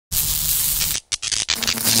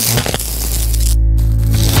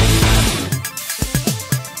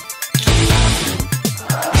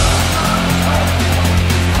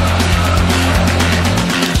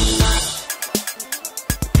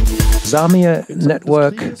Zamir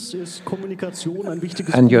Network,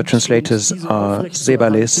 and your translators are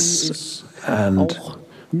Sebalis and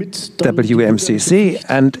WMCC,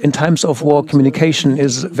 and in times of war, communication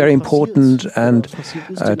is very important, and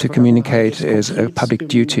to communicate is a public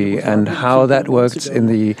duty. And how that worked in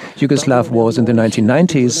the Yugoslav wars in the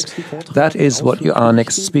 1990s, that is what our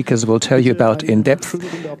next speakers will tell you about in depth.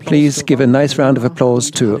 Please give a nice round of applause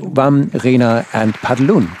to Vam, Rena, and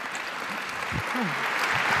Padlun.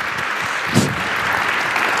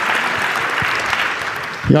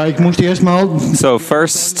 So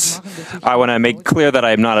first, I want to make clear that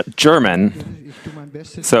I'm not a German,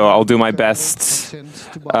 so I'll do my best to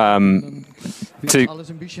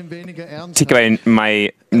keep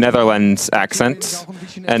my Netherlands accent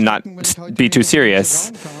and not be too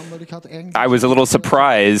serious. I was a little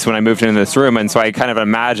surprised when I moved into this room, and so I kind of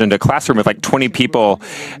imagined a classroom with like 20 people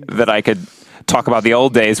that I could talk about the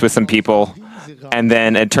old days with some people, and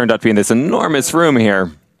then it turned out to be in this enormous room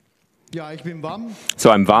here.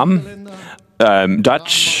 So I'm Vam,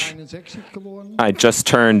 Dutch. I just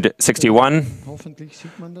turned 61.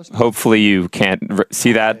 Hopefully you can't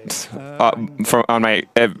see that on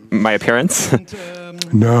my appearance.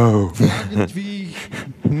 No.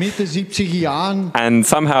 And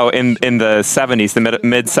somehow in the 70s, the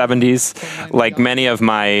mid-70s, like many of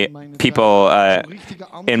my people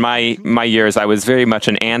in my years, I was very much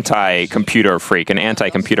an anti-computer freak, an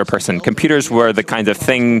anti-computer person. Computers were the kind of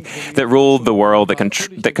thing that ruled the world,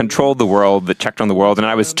 that controlled the world, that checked on the world, and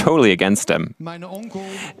I was totally against them.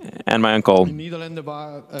 And my uncle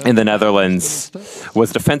in the Netherlands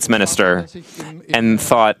was defense minister and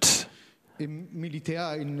thought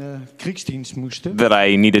that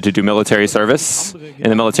I needed to do military service in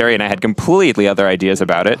the military, and I had completely other ideas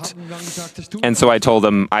about it. And so I told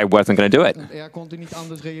him I wasn't going to do it.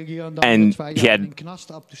 And he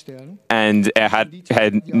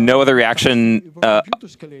had no other reaction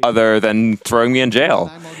other than throwing me in jail.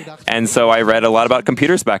 And so I read a lot about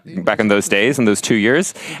computers back in those days, in those 2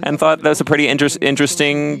 years, and thought that was a pretty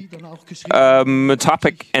interesting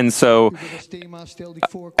topic. And so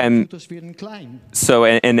in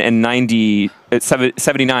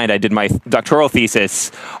 79, I did my doctoral thesis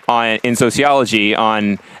in sociology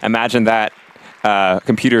on, imagine that,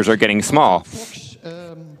 computers are getting small.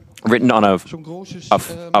 Written on a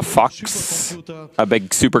Fox, a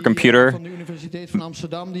big supercomputer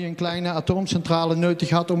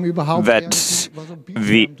that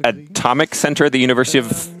the atomic center at the University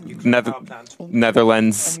of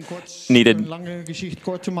Netherlands needed.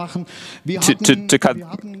 To cut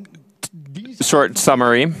short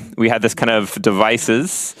summary, we had this kind of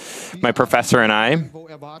devices, my professor and I.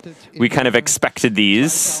 We kind of expected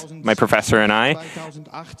these, my professor and I,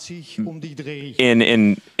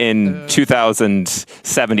 in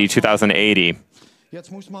 2070, 2080.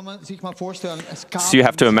 So you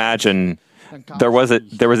have to imagine there was a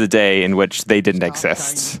day in which they didn't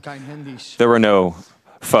exist. There were no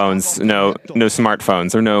phones, no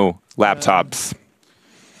smartphones, or no laptops.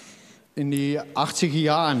 In the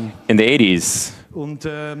 80s,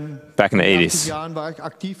 back in the 80s.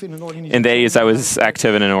 In the 80s, I was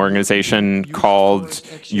active in an organization called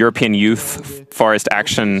European Youth Forest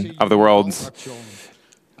Action of the World.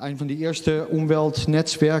 One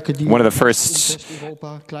of the first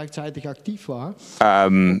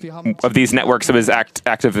of these networks that was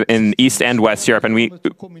active in East and West Europe, and we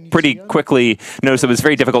pretty quickly noticed it was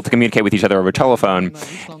very difficult to communicate with each other over telephone.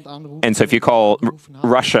 And so if you call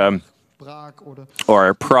Russia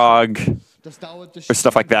or Prague or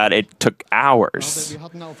stuff like that, it took hours.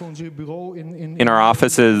 In our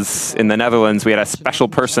offices in the Netherlands, we had a special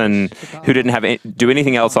person who didn't do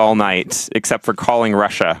anything else all night except for calling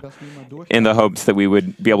Russia in the hopes that we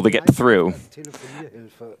would be able to get through.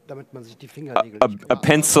 A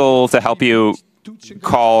pencil to help you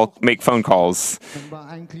make phone calls,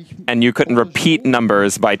 and you couldn't repeat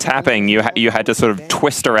numbers by tapping. You had to sort of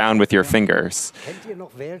twist around with your fingers.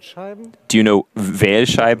 Do you know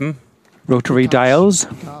Wählscheiben? Rotary dials?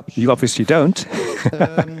 You obviously don't.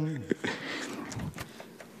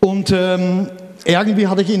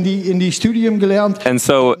 And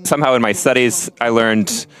so somehow in my studies, I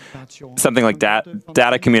learned something like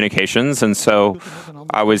data communications, and so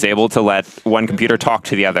I was able to let one computer talk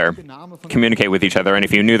to the other, communicate with each other, and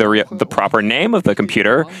if you knew the proper name of the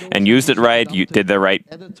computer and used it right, you did the right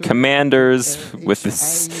commanders with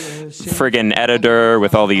this friggin' editor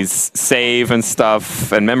with all these save and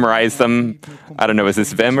stuff and memorize them. I don't know, is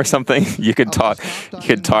this Vim or something? You could talk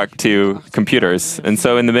to computers. And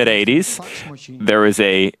so in the mid-80s, there was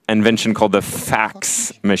an invention called the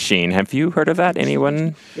fax machine. Have you heard of that?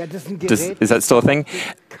 Anyone? Is that still a thing?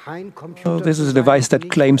 Well, this is a device that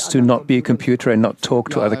claims to not be a computer and not talk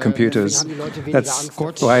to other computers. That's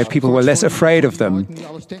why people were less afraid of them.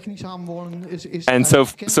 And so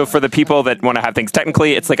for the people that want to have things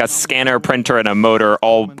technically, it's like a scanner, printer, and a motor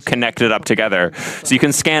all connected up together. So you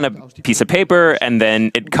can scan a piece of paper, and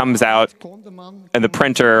then it comes out in the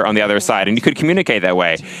printer on the other side, and you could communicate that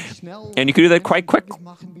way. And you could do that quite quick.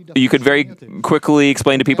 You could very quickly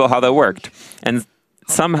explain to people how that worked. And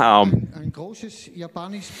somehow,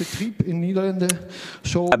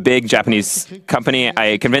 a big Japanese company,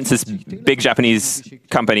 I convinced this big Japanese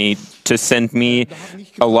company to send me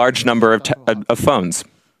a large number of phones,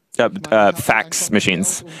 fax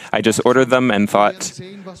machines. I just ordered them and thought,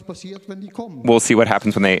 we'll see what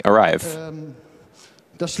happens when they arrive.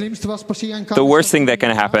 The worst thing that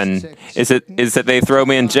can happen is that they throw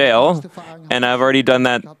me in jail, and I've already done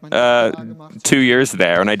that 2 years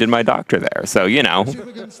there, and I did my doctor there. So, you know.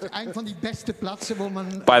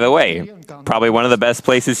 By the way, probably one of the best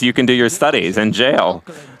places you can do your studies, in jail.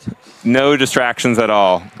 No distractions at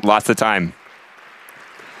all. Lots of time.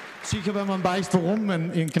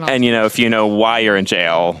 And, you know, if you know why you're in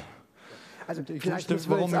jail. For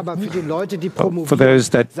those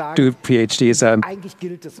that do PhDs,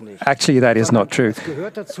 actually that is not true. Doing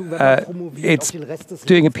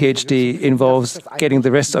a PhD involves getting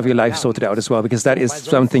the rest of your life sorted out as well, because that is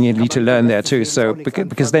something you need to learn there too. So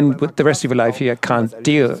because then with the rest of your life you can't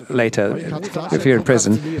deal later if you're in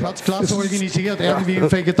prison.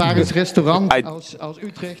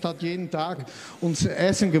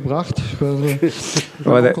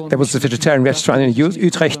 Well, there was a vegetarian restaurant in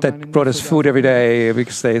Utrecht that brought us food every day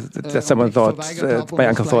because someone thought, my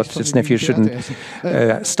uncle thought his nephew shouldn't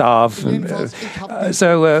starve.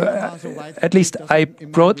 So at least I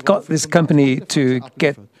got this company to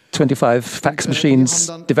get 25 fax machines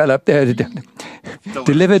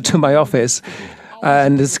delivered to my office.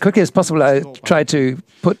 And as quickly as possible, I tried to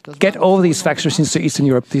get all these fax machines to Eastern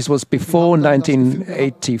Europe. This was before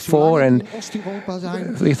 1984, and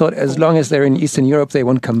we thought as long as they're in Eastern Europe, they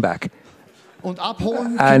won't come back.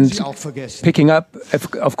 And picking up,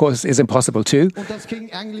 of course, is impossible too.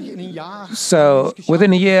 So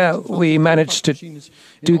within a year, we managed to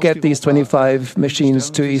get these 25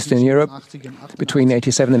 machines to Eastern Europe between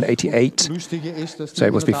 87 and 88. So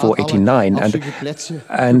it was before 89. And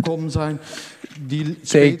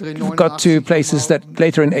they got to places that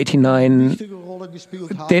later in 89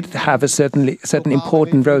 did have a certain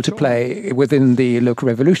important role to play within the local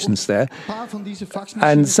revolutions there.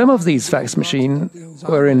 And some of these fax machines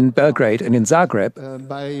were in Belgrade and in Zagreb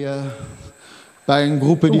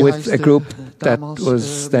with a group that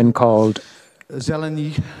was then called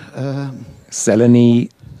Zeleni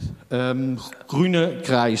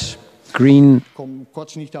Green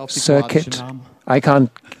Circuit. I can't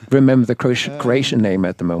remember the Croatian name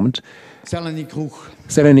at the moment. Zeleni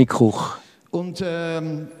Krug. And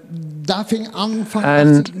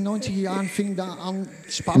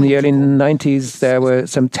in the early 90s, there were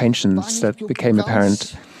some tensions that became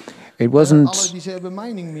apparent. It wasn't,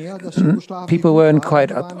 people weren't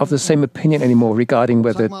quite of the same opinion anymore regarding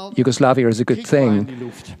whether Yugoslavia is a good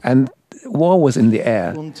thing. And war was in the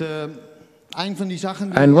air.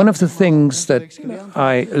 And one of the things that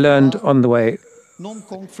I learned on the way,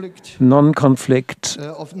 non-conflict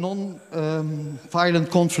of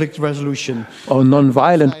non-violent conflict resolution. Or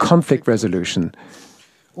non-violent conflict resolution.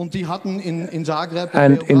 And in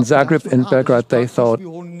Zagreb and Belgrade, they thought,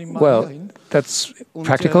 well, that's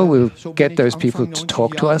practical. We'll get those people to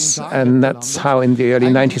talk to us. And that's how in the early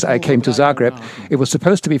 90s I came to Zagreb. It was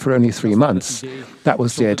supposed to be for only 3 months. That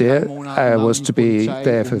was the idea, was to be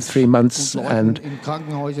there for 3 months and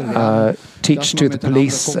teach to the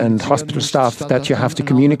police and hospital staff that you have to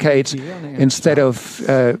communicate instead of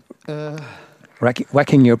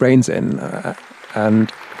whacking your brains in.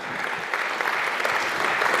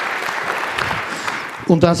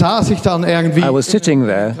 I was sitting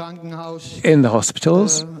there in the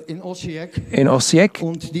hospitals in Osijek,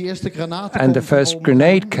 and the first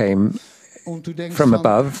grenade came from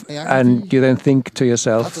above, and you then think to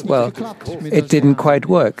yourself, well, it didn't quite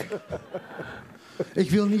work. I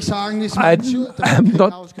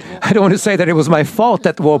don't want to say that it was my fault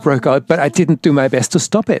that the war broke out, but I didn't do my best to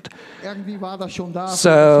stop it.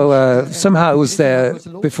 So somehow it was there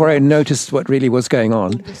before I noticed what really was going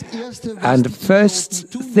on. And the first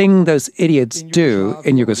thing those idiots do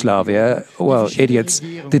in Yugoslavia, well, idiots,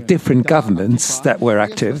 the different governments that were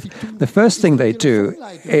active, the first thing they do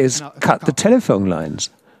is cut the telephone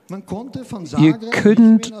lines. You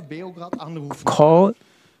couldn't call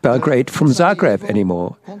Belgrade from Zagreb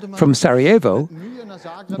anymore. From Sarajevo,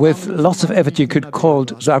 with lots of effort, you could call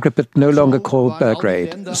Zagreb, but no longer called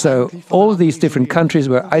Belgrade. So all these different countries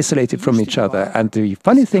were isolated from each other. And the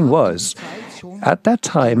funny thing was, at that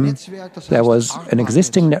time, there was an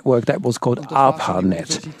existing network that was called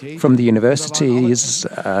ARPANET from the universities,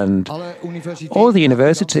 and all the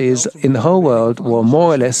universities in the whole world were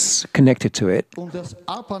more or less connected to it.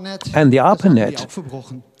 And the ARPANET,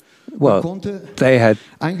 well,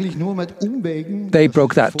 they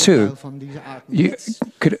broke that too. You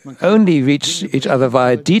could only reach each other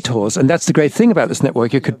via detours, and that's the great thing about this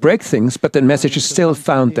network. You could break things, but the messages still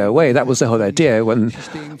found their way. That was the whole idea. When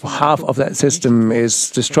half of that system is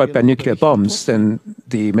destroyed by nuclear bombs, then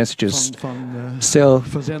the messages still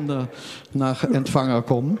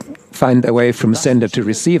find a way from sender to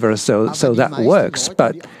receiver, so that works.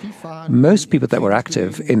 But most people that were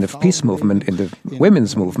active in the peace movement, in the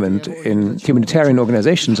women's movement, in humanitarian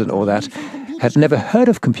organizations and all that, had never heard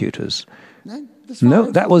of computers.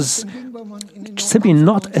 No, that was simply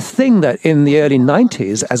not a thing that in the early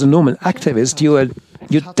 90s, as a normal activist,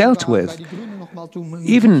 you dealt with.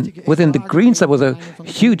 Even within the Greens, there was a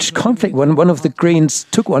huge conflict when one of the Greens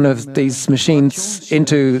took one of these machines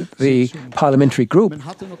into the parliamentary group.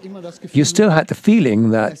 You still had the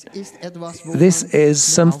feeling that this is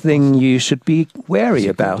something you should be wary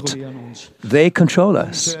about. They control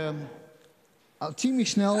us.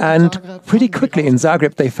 And pretty quickly in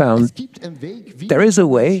Zagreb, they found there is a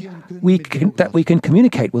way that we can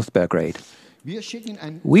communicate with Belgrade.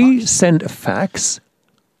 We send a fax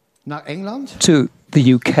to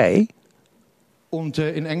the UK, and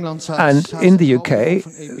in the UK,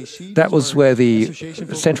 that was where the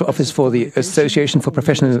central office for the Association for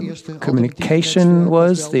Professional Communication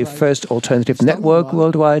was, the first alternative network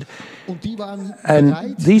worldwide.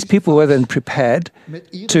 And these people were then prepared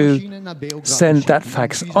to send that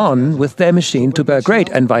fax on with their machine to Belgrade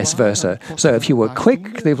and vice versa. So if you were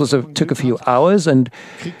quick, it took a few hours, and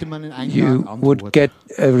you would get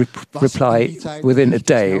a reply within a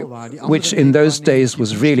day, which in those days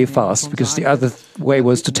was really fast, because the other way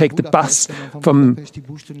was to take the bus from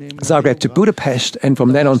Zagreb to Budapest and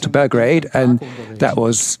from then on to Belgrade, and that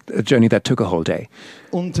was a journey that took a whole day.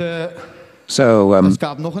 So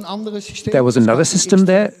there was another system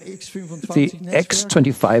there, the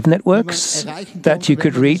X25 networks, that you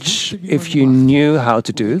could reach if you knew how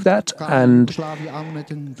to do that. And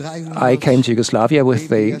I came to Yugoslavia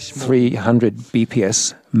with a 300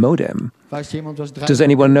 BPS modem. Does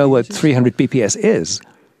anyone know what 300 BPS is?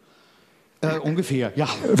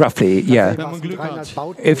 Roughly, yeah.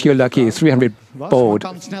 If you're lucky, 300 baud.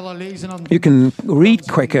 You can read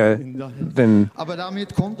quicker than...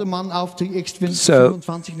 So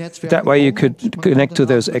that way you could connect to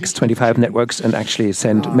those X25 networks and actually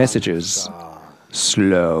send messages.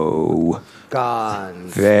 Slow.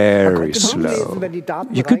 Very slow.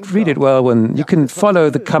 You could read it well when you can follow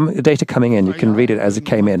the data coming in. You can read it as it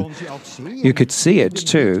came in. You could see it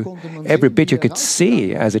too. Every bit you could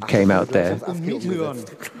see as it came out there,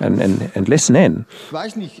 and listen in.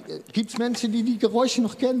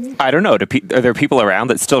 I don't know. Are there people around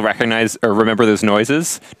that still recognize or remember those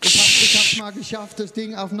noises?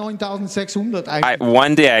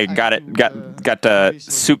 One day I got to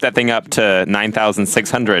soup that thing up to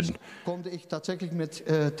 9,600. And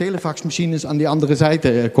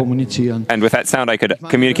with that sound, I could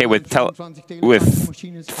communicate with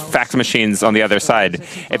fax machines on the other side.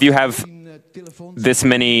 If you have this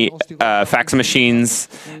many fax machines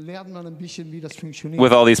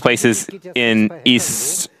with all these places in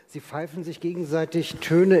East,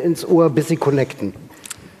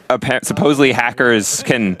 supposedly hackers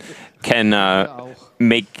can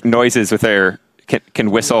make noises with their can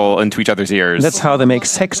whistle into each other's ears. That's how they make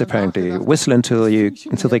sex, apparently. Whistle until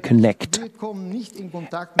they connect.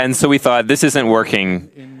 And so we thought, this isn't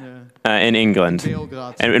working in England.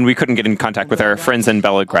 And we couldn't get in contact with our friends in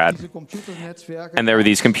Belgrade. And there were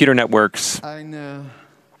these computer networks. There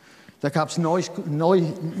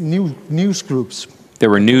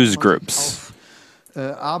were news groups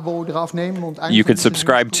you could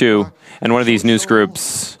subscribe to, and one of these news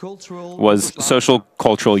groups was Social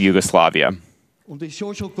Cultural Yugoslavia.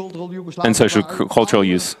 And social cultural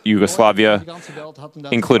Yugoslavia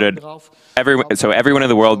included everyone in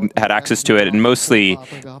the world had access to it, and mostly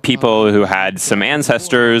people who had some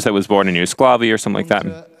ancestors that was born in Yugoslavia or something like that.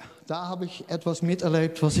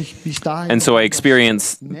 And so I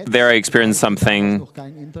experienced something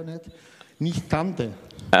nicht kannte.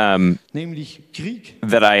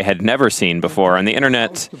 That I had never seen before on the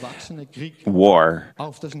internet. War,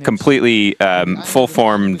 completely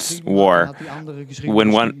full-formed war.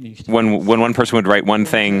 When one person would write one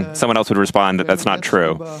thing, someone else would respond that that's not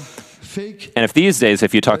true. And if these days,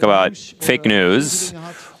 if you talk about fake news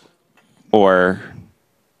or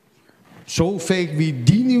so fake wie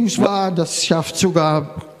die News war, das schafft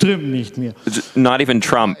sogar Trump nicht mehr. Not even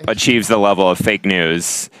Trump achieves the level of fake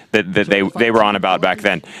news that they were on about back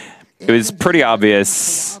then. It was pretty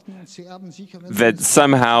obvious that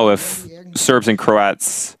somehow if Serbs and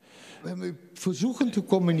Croats,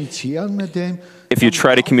 if you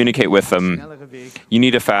try to communicate with them, you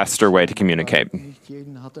need a faster way to communicate.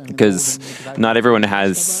 Because not everyone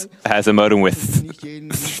has a modem with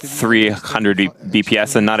 300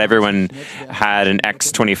 BPS, and not everyone had an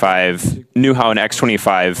X25, knew how an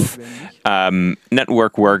X25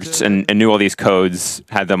 network worked, and knew all these codes,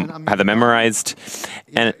 had them memorized.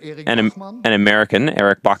 And an American,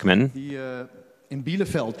 Eric Bachman, in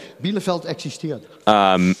Bielefeld. Bielefeld existiert.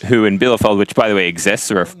 Who in Bielefeld, which by the way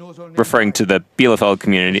exists, referring to the Bielefeld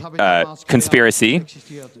community conspiracy.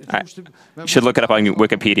 Should look it up on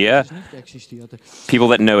Wikipedia. People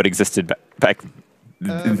that know it existed back.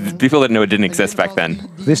 People that know it didn't exist back then.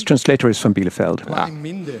 This translator is from Bielefeld.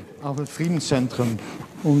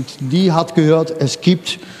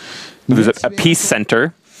 There's a peace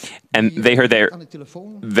center. And they heard there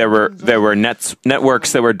were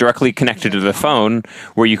networks that were directly connected to the phone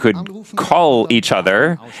where you could call each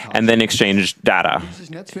other and then exchange data.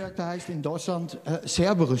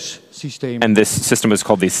 And this system was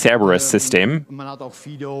called the Cerberus system.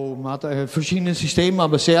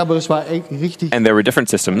 And there were different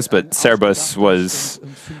systems, but Cerberus was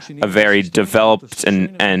a very developed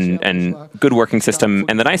and good working system.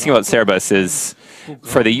 And the nice thing about Cerberus is,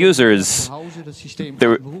 for the users,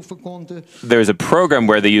 there's a program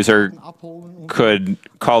where the user could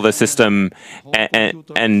call the system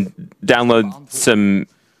and download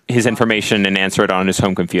his information and answer it on his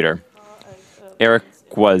home computer. Eric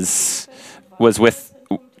was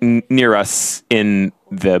near us in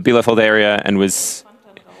the Bielefeld area and was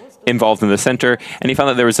involved in the center, and he found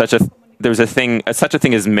that there was such a thing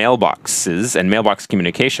as mailboxes and mailbox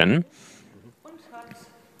communication.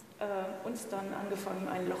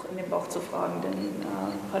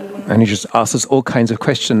 And he just asked us all kinds of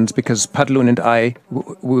questions because Padlun and I,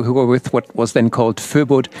 who were with what was then called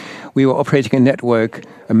Föbud, we were operating a network,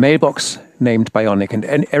 a mailbox named Bionic,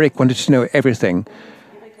 and Eric wanted to know everything.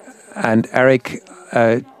 And Eric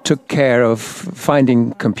took care of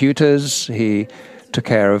finding computers, he took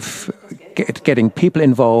care of getting people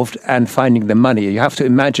involved and finding the money. You have to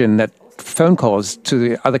imagine that phone calls to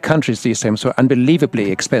the other countries these times were unbelievably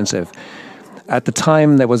expensive. At the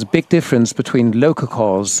time, there was a big difference between local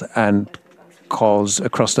calls and calls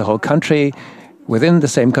across the whole country. Within the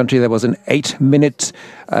same country, there was an 8-minute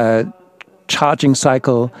charging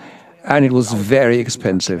cycle, and it was very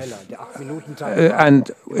expensive. And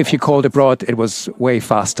if you called abroad, it was way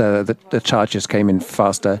faster. The charges came in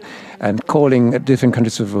faster. And calling at different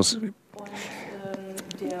countries was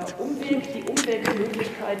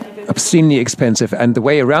obscenely expensive. And the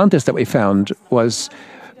way around this that we found was,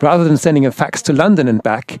 rather than sending a fax to London and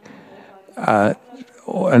back,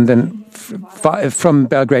 and then from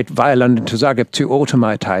Belgrade via London to Zagreb, to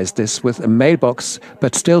automatize this with a mailbox,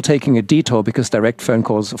 but still taking a detour because direct phone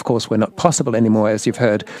calls, of course, were not possible anymore, as you've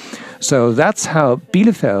heard. So that's how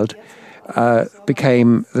Bielefeld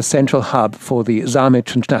became the central hub for the Zamir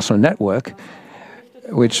Transnational Network,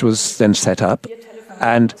 which was then set up.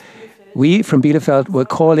 And we from Bielefeld were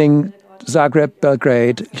calling Zagreb,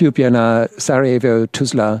 Belgrade, Ljubljana, Sarajevo,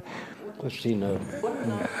 Tuzla,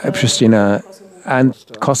 Pristina, and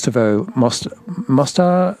Kosovo.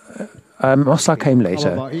 Mostar came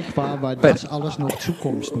later. But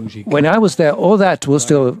when I was there, all that was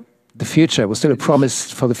still the future, was still a promise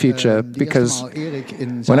for the future, because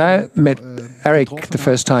when I met Eric the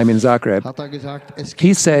first time in Zagreb,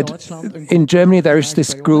 he said, in Germany there is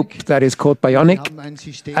this group that is called Bionic,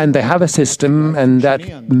 and they have a system, and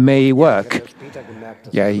that may work.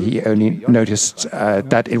 Yeah, he only noticed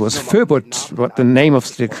that it was Föbud, what the name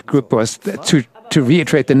of the group was, to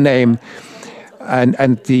reiterate the name.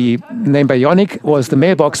 And the name Bionic was the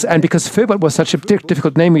mailbox. And because Föbud was such a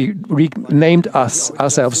difficult name, we renamed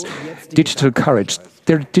ourselves Digital Courage.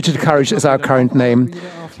 Digital Courage is our current name.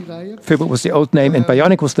 Föbud was the old name, and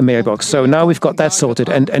Bionic was the mailbox. So now we've got that sorted.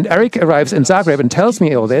 And Eric arrives in Zagreb and tells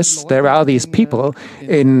me all this. There are these people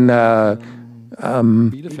in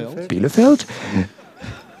Bielefeld?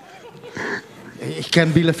 Ich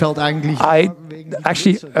ken Bielefeld eigentlich. I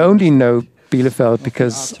actually only know Bielefeld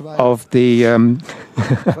because of the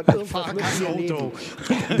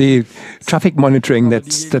the traffic monitoring that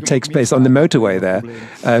takes place on the motorway there.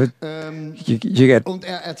 You get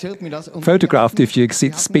photographed if you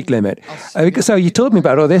exceed the speed limit. So you told me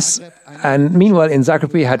about all this, and meanwhile in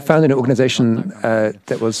Zagreb we had founded an organization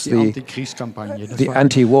that was the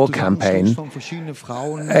anti-war campaign,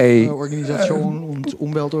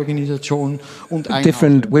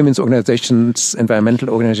 different women's organizations, environmental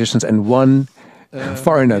organizations, and one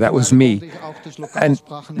foreigner, that was me. And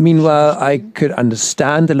meanwhile, I could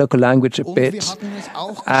understand the local language a bit,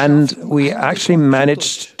 and we actually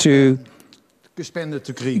managed to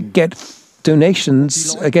get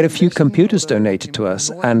donations, get a few computers donated to us.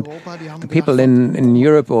 And the people in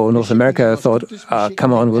Europe or North America thought,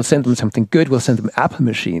 come on, we'll send them something good, we'll send them Apple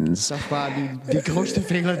machines.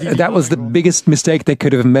 That was the biggest mistake they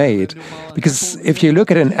could have made. Because if you look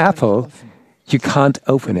at an Apple, you can't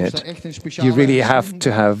open it. You really have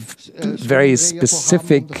to have very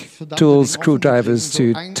specific tools, screwdrivers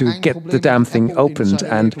to get the damn thing opened.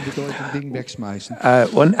 And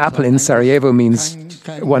one apple in Sarajevo means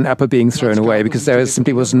one apple being thrown away because there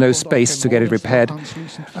simply was no space to get it repaired.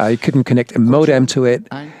 You couldn't connect a modem to it.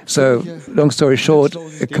 So, long story short,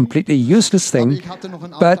 a completely useless thing.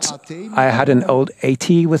 But I had an old AT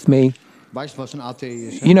with me.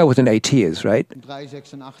 You know what an AT is, right?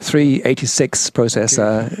 386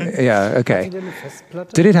 processor. Yeah, okay.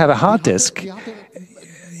 Did it have a hard disk?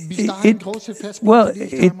 It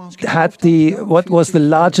had what was the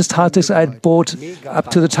largest hard disk I'd bought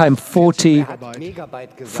up to the time, 40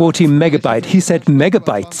 megabyte. He said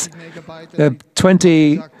megabytes.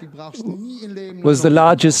 20 was the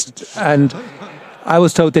largest, and I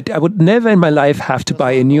was told that I would never in my life have to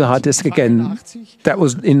buy a new hard disk again. That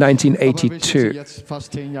was in 1982.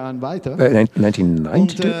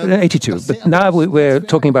 1982. But now we're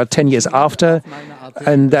talking about 10 years after,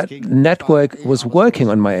 and that network was working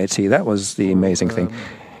on my AT. That was the amazing thing.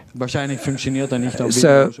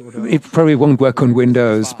 So it probably won't work on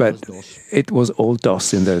Windows, but it was all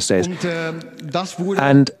DOS in those days.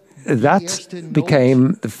 And that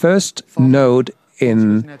became the first node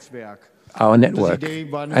in our network.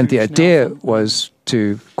 And the idea was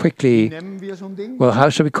to quickly, well, how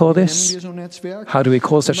should we call this? How do we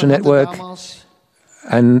call such a network?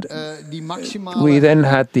 And we then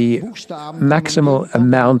had the maximal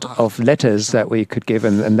amount of letters that we could give,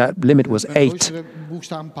 and that limit was 8.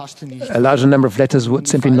 A larger number of letters would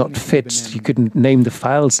simply not fit. You couldn't name the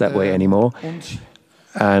files that way anymore.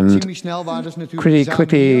 And pretty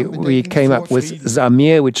quickly we came up with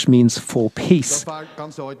Zamir, which means for peace.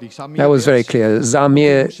 That was very clear.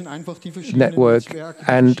 Zamir network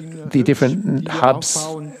and the different hubs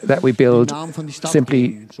that we build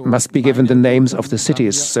simply must be given the names of the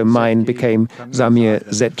cities. So mine became Zamir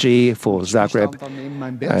ZG for Zagreb.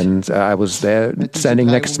 And I was there standing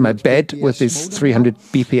next to my bed with this 300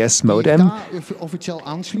 BPS modem,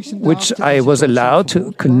 which I was allowed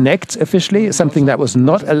to connect officially, something that was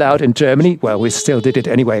not allowed in Germany. Well, we still did it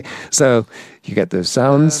anyway. So you get those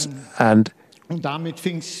sounds, and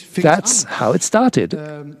that's how it started.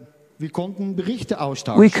 We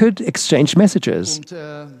could exchange messages.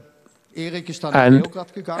 And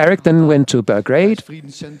Eric then went to Belgrade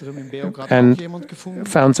and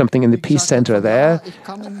found something in the Peace Center there,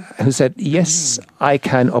 who said, yes, I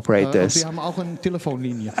can operate this.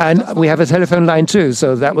 And we have a telephone line too,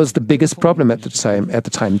 so that was the biggest problem at the time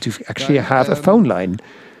to actually have a phone line.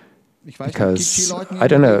 Because, I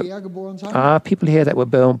don't know, are people here that were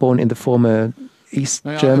born in the former East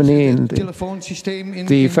Germany? And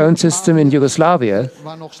the phone system in Yugoslavia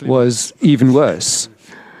was even worse.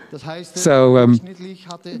 So, on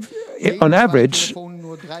average,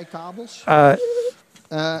 you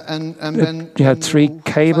had 3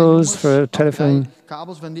 cables for a telephone. So,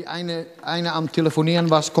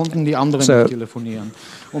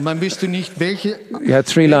 you had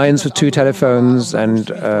 3 lines for 2 telephones, and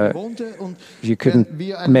you couldn't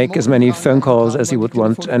make as many phone calls as you would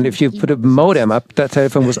want. And if you put a modem up, that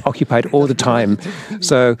telephone was occupied all the time.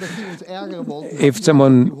 So if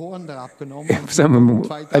someone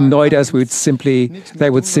annoyed us, they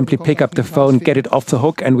would simply pick up the phone, get it off the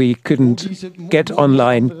hook, and we couldn't get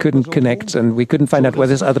online, couldn't connect, and we couldn't find out where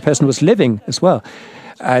this other person was living as well.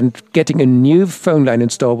 And getting a new phone line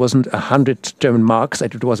installed wasn't 100 German marks,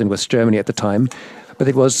 it was in West Germany at the time, but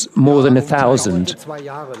it was more than 1,000.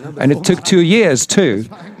 And it took 2 years too.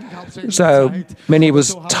 So many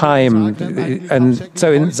was time. And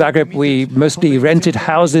so in Zagreb, we mostly rented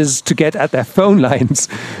houses to get at their phone lines.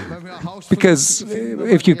 Because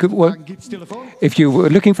if you were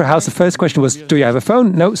looking for a house, the first question was, do you have a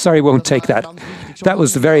phone? No, sorry, won't take that. That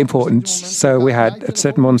was very important. So we had, at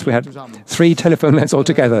certain moments, we had 3 telephone lines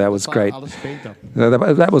altogether. That was great.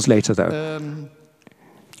 That was later, though.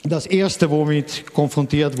 The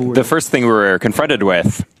first thing we were confronted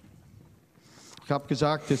with,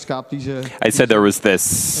 I said there was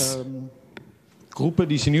this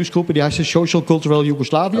Social Cultural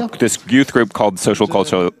Yugoslavia. This youth group called Social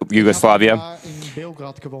Cultural Yugoslavia.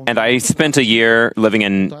 And I spent a year living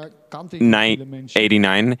in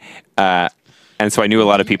 1989, and so I knew a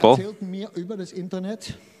lot of people.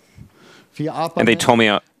 And they told me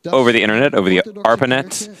over the internet, over the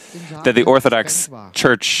ARPANET, that the Orthodox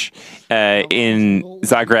Church in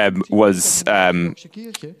Zagreb was,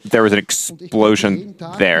 there was an explosion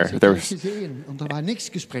there.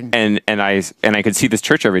 And I could see this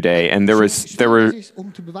church every day, and there were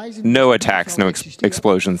no attacks, no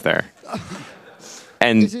explosions there.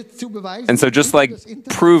 And so just like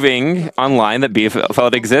proving online that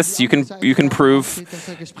Bielefeld exists, you can prove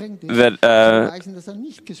that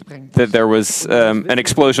that there was an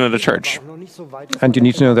explosion at a church. And you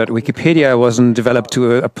need to know that Wikipedia wasn't developed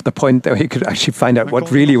to the point that you could actually find out what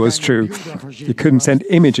really was true. You couldn't send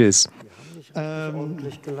images.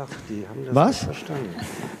 Was?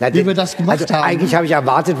 Wie wir das gemacht haben. Eigentlich habe ich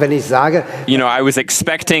erwartet, wenn ich sage. You know, I was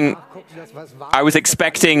expecting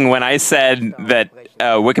when I said that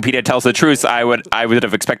Wikipedia tells the truth, I would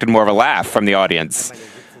have expected more of a laugh from the audience.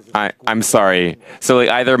 I'm sorry. So like,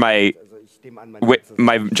 either my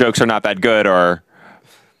jokes are not that good, or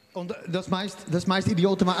the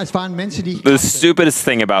stupidest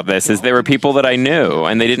thing about this is there were people that I knew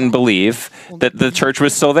and they didn't believe that the church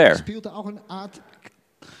was still there.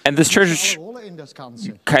 And this church,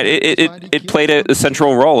 it played a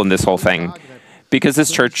central role in this whole thing, because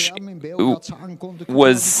this church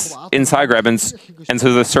was in Zagreb, and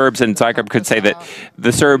so the Serbs in Zagreb could say that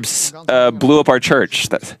the Serbs blew up our church.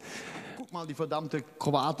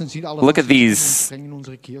 Look at these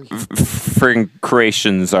friggin'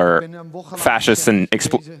 Croatians are fascists and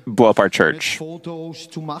blow up our church.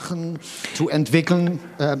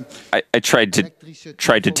 I tried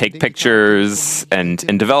to take pictures and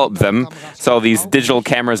develop them. So these digital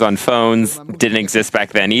cameras on phones didn't exist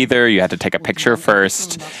back then either. You had to take a picture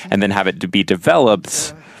first and then have it to be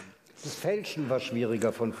developed.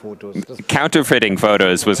 Counterfeiting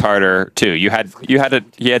photos was harder too. You had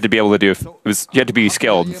to be able to do you had to be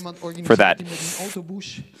skilled for that.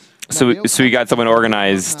 So we got someone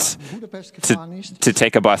organized to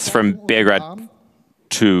take a bus from Belgrade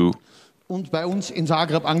to arrived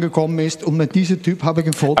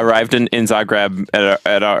in Zagreb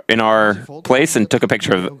in our place and took a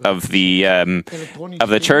picture of the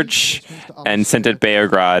church and sent it to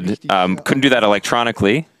Belgrade. Couldn't do that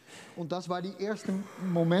electronically. So that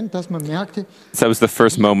was the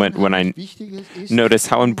first moment when I noticed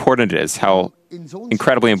how important it is, how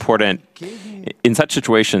incredibly important in such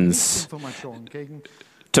situations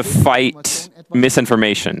to fight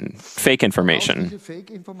misinformation, fake information.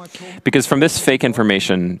 Because from this fake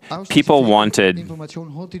information, people wanted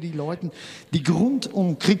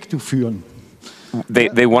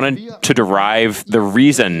They wanted to derive the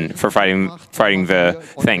reason for fighting the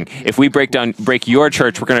thing. If we break your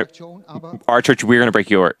church, we're gonna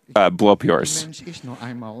blow up yours.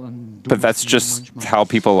 But that's just how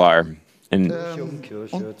people are. And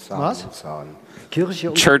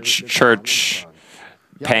church,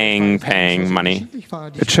 paying money.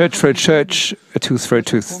 A church for a church, a tooth for a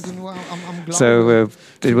tooth. So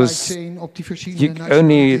it was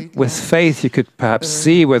only with faith you could perhaps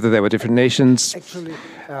see whether there were different nations.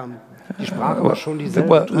 Well,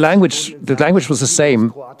 the language was the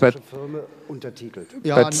same, but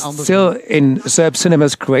still in Serb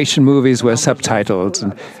cinemas, Croatian movies were subtitled.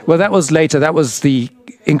 And, well, that was later. That was the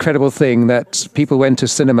incredible thing, that people went to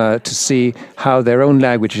cinema to see how their own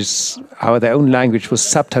language was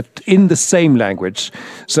subtitled in the same language.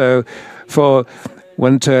 So for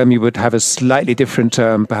one term you would have a slightly different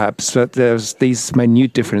term perhaps, but there's these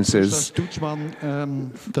minute differences.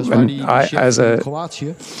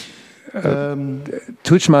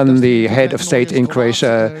 Tuđman, the head of state in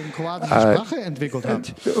Croatia,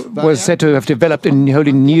 was said to have developed a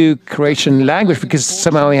wholly new Croatian language because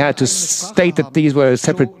somehow he had to state that these were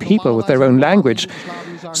separate people with their own language.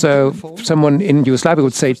 So someone in Yugoslavia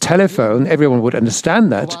would say telephone, everyone would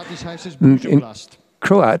understand that. In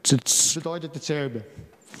Croat, it's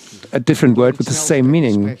a different word with the same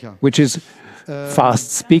meaning, which is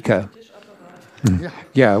fast speaker.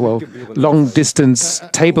 Yeah, well, long-distance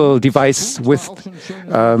table device with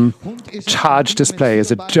charge display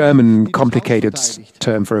is a German complicated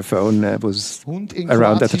term for a phone. It was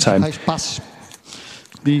around at the time.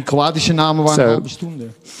 So,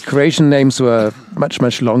 Croatian names were much,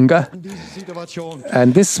 much longer.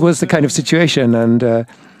 And this was the kind of situation. And well,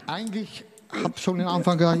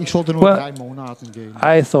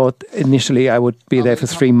 I thought initially I would be there for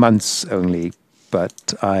 3 months only.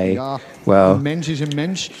 But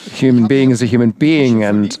human being is a human being,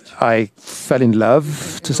 and I fell in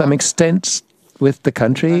love to some extent with the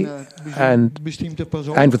country and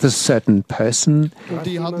with a certain person.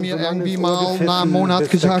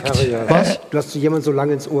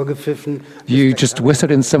 You just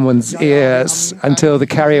whistled in someone's ears until the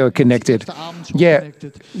carrier connected. Yeah,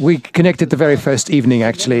 we connected the very first evening,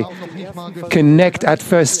 actually. Connect at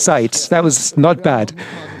first sight. That was not bad.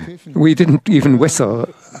 We didn't even whistle.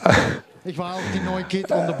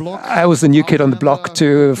 I was the new kid on the block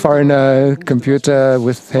too, foreigner, computer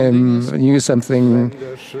with him, knew something,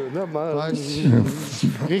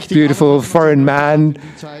 beautiful foreign man,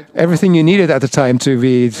 everything you needed at the time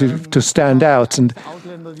to stand out. And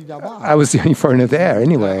I was the only foreigner there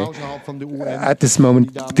anyway. At this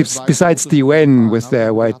moment, besides the UN with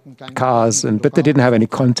their white cars, but they didn't have any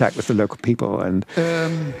contact with the local people. And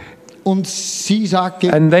she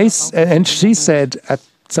said at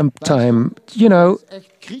some time, you know,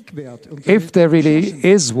 if there really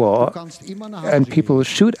is war and people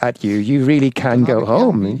shoot at you, you really can go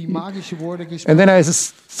home. And then I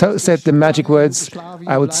said the magic words,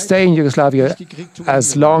 I would stay in Yugoslavia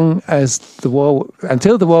as long as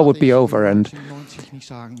until the war would be over. And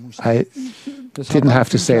I didn't have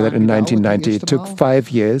to say that in 1990. It took 5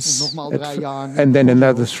 years and then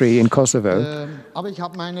another 3 in Kosovo.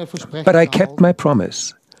 But I kept my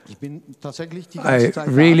promise. I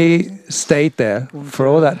really stayed there for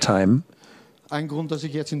all that time. And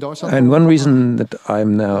one reason that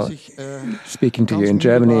I'm now speaking to you in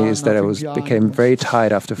Germany is that I became very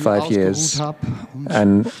tired after 5 years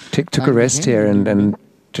and took a rest here and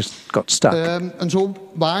just got stuck.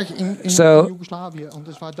 So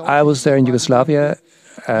I was there in Yugoslavia,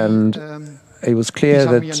 and it was clear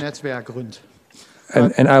that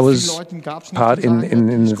and I was part in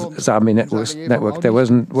the Zamir network. There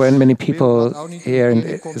weren't many people here in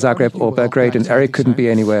Zagreb or Belgrade, and Eric couldn't be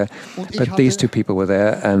anywhere. But these 2 people were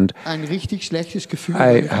there, and I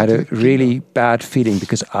had a really bad feeling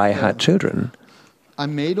because I had children. A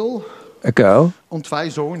girl and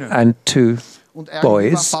 2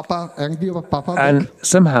 boys. And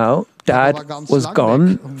somehow Dad was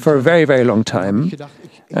gone for a very, very long time.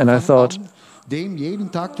 And I thought,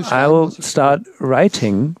 I will start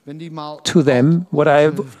writing to them what I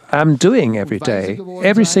am doing every day,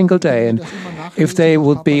 every single day. And if they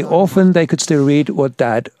would be orphaned, they could still read what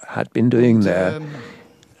Dad had been doing there.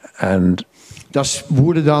 And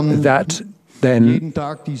that then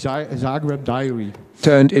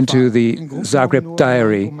turned into the Zagreb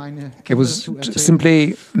Diary. It was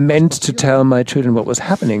simply meant to tell my children what was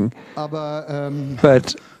happening.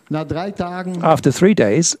 But after 3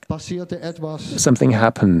 days, something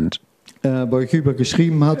happened,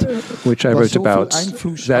 which I wrote about,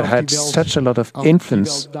 that had such a lot of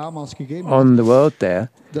influence on the world there,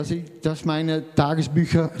 that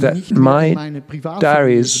my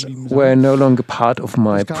diaries were no longer part of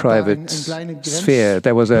my private sphere.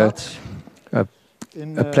 There was a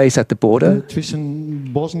place at the border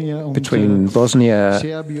between Bosnia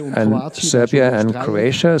and Serbia and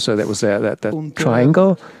Croatia, so there was that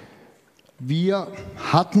triangle.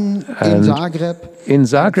 And in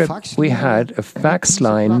Zagreb, we had a fax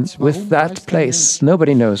line with that place.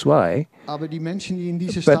 Nobody knows why. But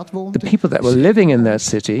the people that were living in that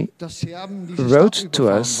city wrote to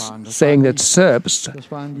us saying that Serbs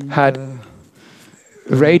had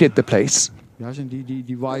raided the place.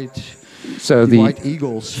 So they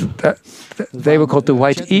were called the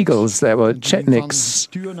White Eagles. They were Chetniks.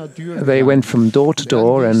 They went from door to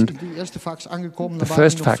door, and the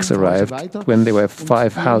first fax arrived when they were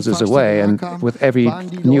 5 houses away, and with every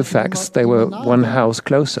new fax, they were 1 house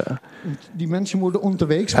closer. And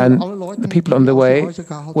the people on the way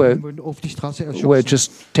were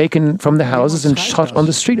just taken from the houses and shot on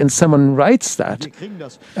the street, and someone writes that.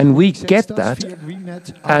 And we get that.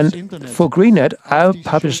 And for Greennet, I'll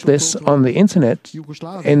publish this on the internet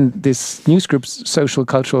in this news group, Social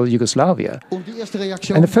Cultural Yugoslavia.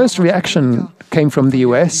 And the first reaction came from the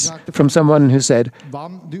US, from someone who said,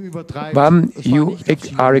 "Vam, you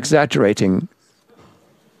are exaggerating."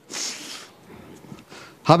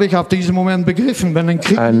 Habe ich ab diesem Moment begriffen, wenn ein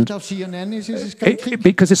Krieg nicht auf CNN ist, ist es kein Krieg.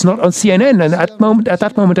 Because it's not on CNN, and at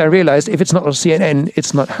that moment I realized if it's not on CNN,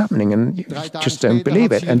 it's not happening, and you just don't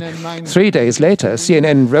believe it. And 3 days later,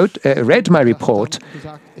 CNN read my report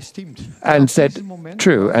and said,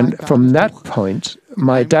 true. And from that point,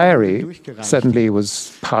 my diary suddenly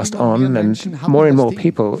was passed on, and more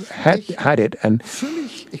people had it. And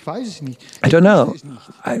I don't know.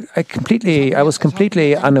 I was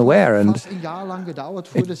completely unaware, and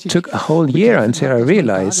it took a whole year until I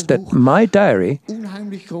realized that my diary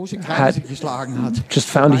had just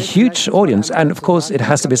found a huge audience. And of course, it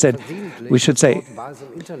has to be said, we should say,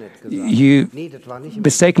 you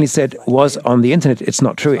mistakenly said was on the internet. It's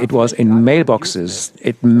not true. It was in mailboxes.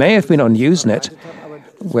 It may have been on Usenet,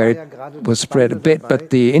 where it was spread a bit.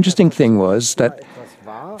 But the interesting thing was that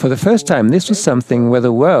for the first time, this was something where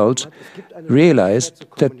the world realized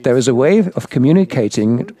that there was a way of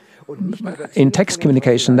communicating in text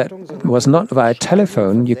communication that was not via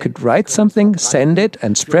telephone. You could write something, send it,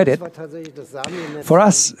 and spread it. For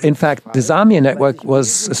us, in fact, the Zamir network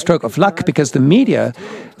was a stroke of luck because the media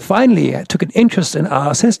finally took an interest in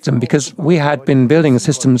our system, because we had been building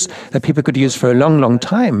systems that people could use for a long, long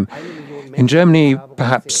time. In Germany,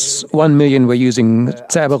 perhaps 1 million were using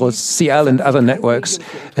Cerberus, CL, and other networks,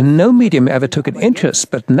 and no medium ever took an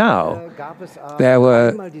interest. But now there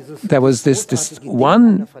was this huge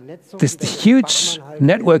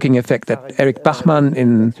networking effect that Erich Bachmann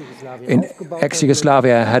in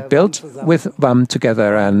ex-Yugoslavia had built with WAM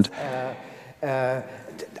together, and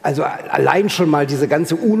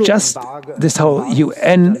just this whole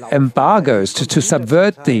UN embargoes to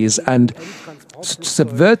subvert these and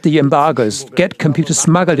subvert the embargoes, get computers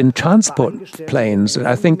smuggled in transport planes.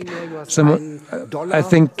 I think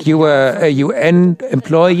you were a UN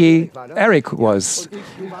employee. Eric was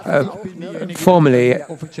formerly.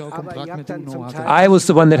 I was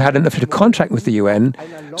the one that had an official contract with the UN,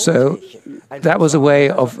 so that was a way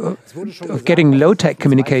of getting low-tech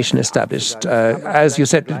communication established. As you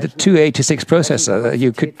said, the 286 processor,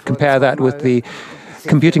 you could compare that with the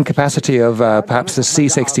computing capacity of perhaps the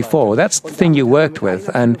C64. That's the thing you worked with.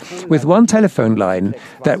 And with one telephone line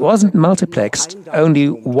that wasn't multiplexed, only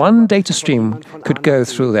one data stream could go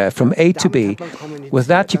through there from A to B. With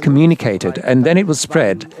that, you communicated, and then it was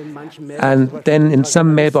spread. And then in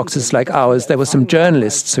some mailboxes like ours, there were some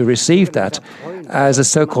journalists who received that as a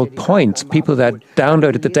so-called point, people that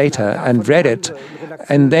downloaded the data and read it,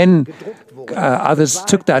 and then others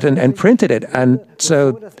took that and printed it. And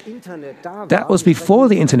so that was before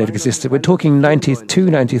the internet existed. We're talking 92,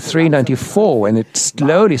 93, 94 when it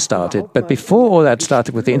slowly started. But before all that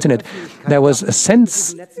started with the internet, there was a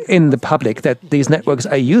sense in the public that these networks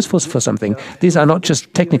are useful for something. These are not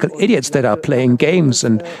just technical idiots that are playing games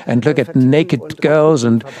and look at naked girls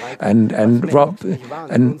and rob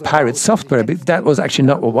and pirate software. But that was actually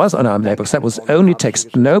not what was on our networks. That was only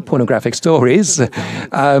text, no pornographic stories,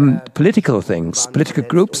 political things, political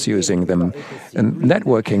groups using them, and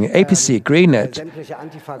networking, APC, GreenNet,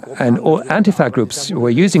 and all Antifa groups were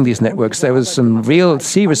using these networks. There was some real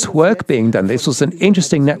serious work being done. This was an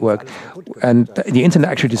interesting network, and the internet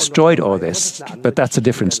actually destroyed all this, but that's a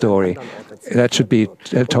different story. That should be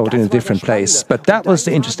told in a different place. But that was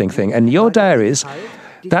the interesting thing. And your diaries,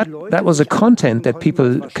 that was a content that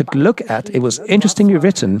people could look at. It was interestingly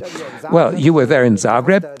written. Well, you were there in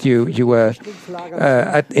Zagreb. You were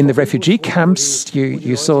in the refugee camps.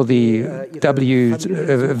 You saw the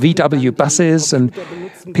VW buses and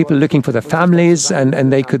people looking for their families,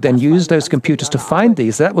 and they could then use those computers to find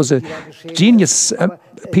these. That was a genius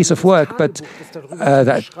piece of work. But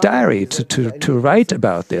that diary to write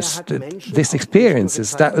about this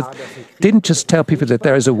experiences, that didn't just tell people that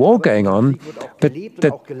there is a war going on, but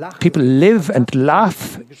that people live and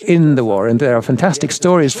laugh in the war. And there are fantastic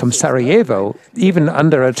stories from Sarajevo, even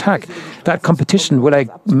under attack. That competition, will I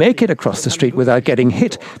make it across the street without getting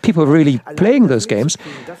hit? People really playing those games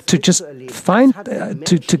to just find,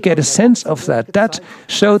 to get a sense of that. That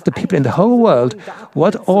showed the people in the whole world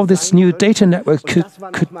what all this new data network could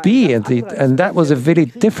be. And that was a very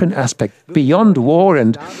different aspect beyond war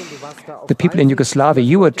and the people in Yugoslavia.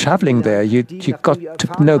 You were traveling there. You got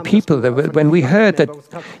to know people. When we heard that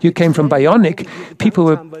you came from Bionic, people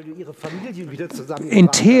were in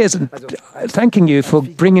tears and thanking you for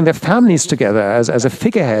bringing their families together as a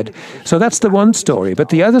figurehead. So that's the one story. But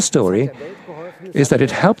the other story is that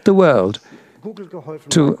it helped the world,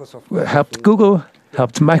 helped Google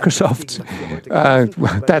helped Microsoft.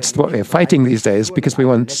 That's what we're fighting these days because we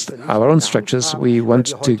want our own structures. We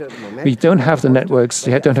don't have the networks,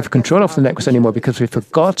 we don't have control of the networks anymore because we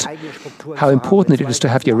forgot how important it is to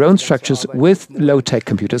have your own structures with low-tech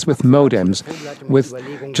computers, with modems, with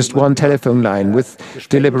just one telephone line, with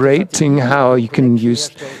deliberating how you can use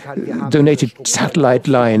donated satellite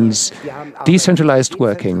lines, decentralized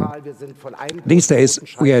working. These days,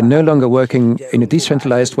 we are no longer working in a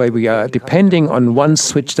decentralized way. We are depending on one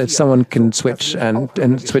switch that someone can switch and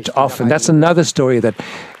switch off. And that's another story that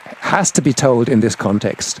has to be told in this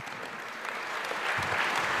context.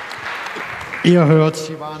 Ihr hört,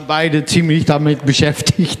 Sie waren beide ziemlich damit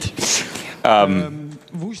beschäftigt.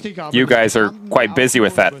 You guys are quite busy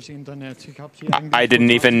with that. I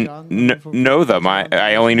didn't even know them.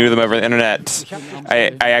 I only knew them over the internet.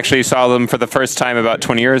 I actually saw them for the first time about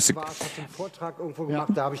 20 years ago.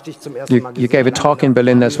 You gave a talk in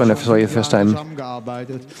Berlin, that's when I saw you the first time.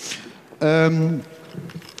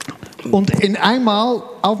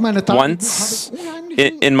 Once,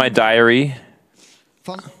 in my diary,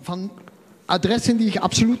 Adressen, die ich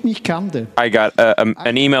absolut nicht kannte. I got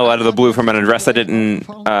an email out of the blue from an address I didn't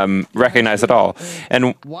recognize at all.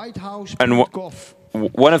 And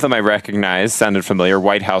one of them I recognized, sounded familiar,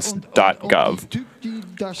 whitehouse.gov.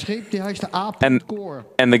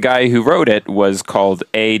 And the guy who wrote it was called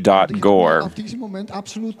a.gore.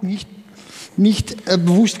 And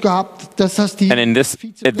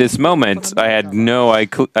at this moment, I had no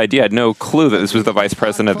idea, had no clue that this was the Vice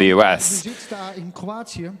President of the U.S.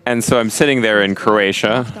 And so I'm sitting there in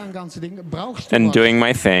Croatia and doing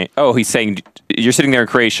my thing. Oh, he's saying, you're sitting there in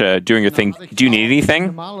Croatia doing your thing. Do you need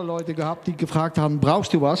anything?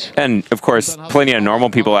 And of course, plenty of normal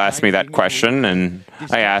people ask me that question, and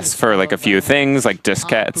I asked for like a few things, like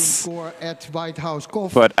diskettes.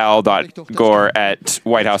 But al.gore at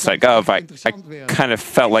whitehouse.gov, I kind of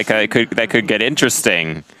felt like that could get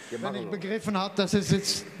interesting.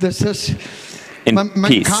 In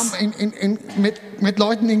peace. And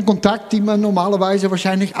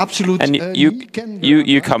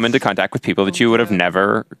you come into contact with people that you would have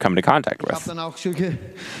never come into contact with. And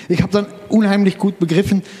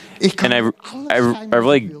I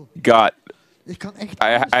really got.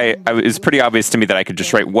 It was pretty obvious to me that I could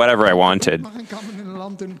just write whatever I wanted.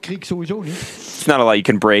 It's not a lot you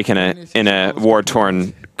can break in a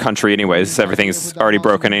war-torn country anyways. Everything's already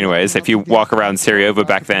broken anyways. If you walk around Syria, but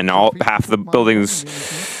back then half the buildings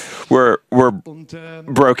were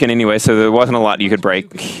broken anyway, so there wasn't a lot you could break.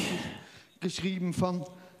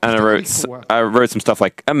 And I wrote some stuff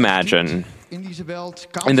like, imagine,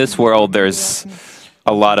 in this world there's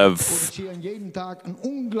a lot of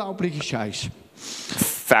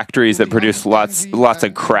factories that produce lots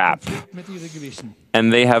of crap,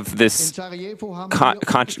 and they have this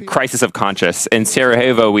crisis of conscience. In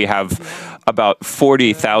Sarajevo, we have about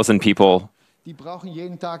 40,000 people,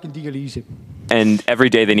 and every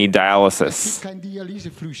day they need dialysis.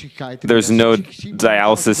 There's no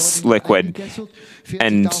dialysis liquid,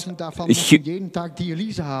 and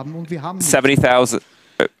 70,000.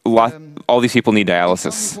 All these people need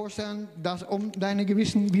dialysis.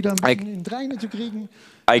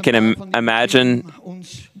 I can imagine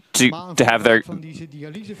to have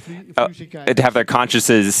their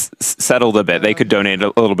consciences settled a bit. They could donate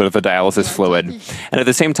a little bit of the dialysis fluid, and at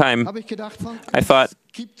the same time, I thought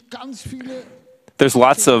there's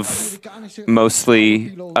lots of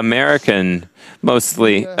mostly American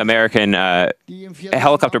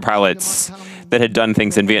helicopter pilots that had done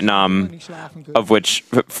things in Vietnam,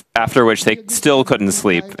 after which they still couldn't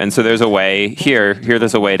sleep. And so there's a way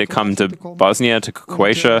there's a way to come to Bosnia, to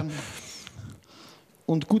Croatia,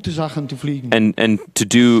 and to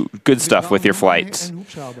do good stuff with your flight.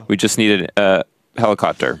 We just needed a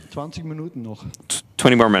helicopter.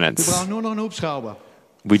 20 more minutes.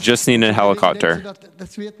 We just need a helicopter.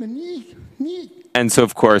 And so,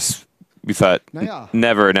 of course, we thought,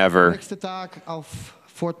 never, never.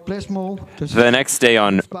 The next day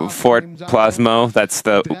on Fort Plasmo, that's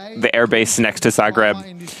the airbase next to Zagreb,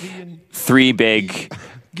 3 big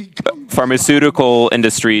pharmaceutical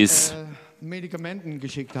industries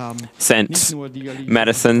sent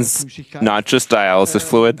medicines, not just dialysis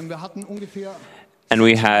fluid. And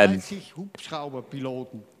we had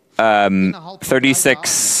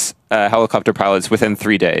 36 helicopter pilots within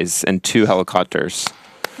 3 days and 2 helicopters.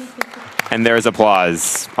 And there's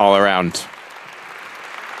applause all around.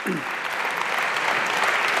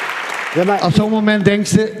 In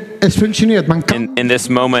this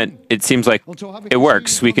moment, it seems like it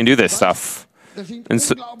works. We can do this stuff. And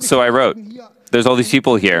so I wrote, there's all these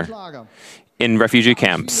people here. in refugee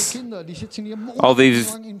camps. All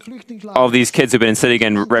these kids have been sitting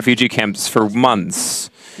in refugee camps for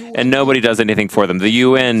months, and nobody does anything for them. The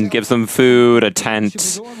UN gives them food, a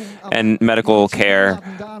tent, and medical care,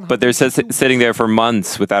 but they're sitting there for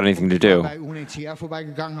months without anything to do.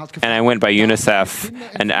 And I went by UNICEF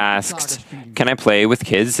and asked, can I play with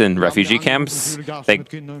kids in refugee camps?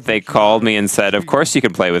 They called me and said, of course you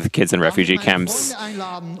can play with kids in refugee camps.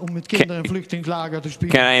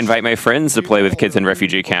 Can I invite my friends to play with kids in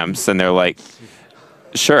refugee camps? And they're like,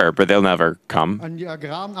 sure, but they'll never come. And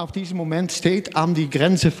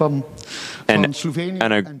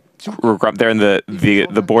we're there in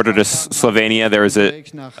the border to Slovenia. There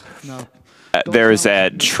is a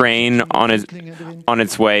train on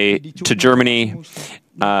its way to Germany.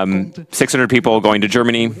 600 people going to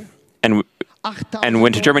Germany and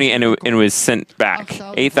went to Germany and it was sent back.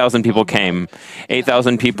 8,000 people came.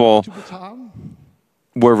 8,000 people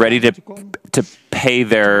were ready to pay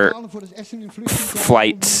their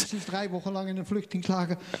flight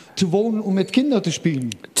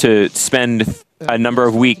to spend a number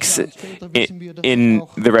of weeks in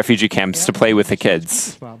the refugee camps to play with the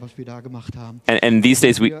kids. And these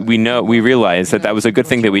days we realize that was a good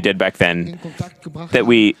thing that we did back then, that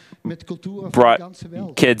we brought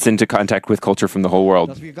kids into contact with culture from the whole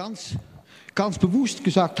world.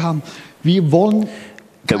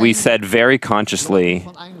 That we said very consciously,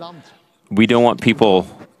 we don't want people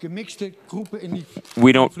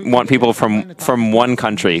from one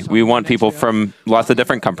country. We want people from lots of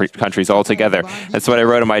different countries all together. That's what I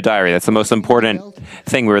wrote in my diary. That's the most important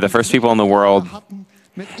thing. We were the first people in the world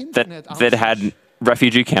that had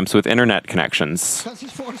refugee camps with internet connections.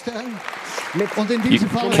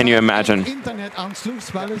 Can you imagine?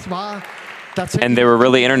 And they were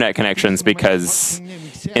really internet connections because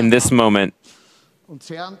in this moment,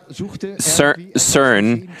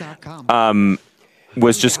 CERN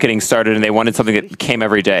was just getting started and they wanted something that came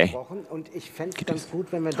every day.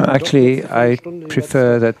 Actually, I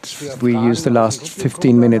prefer that we use the last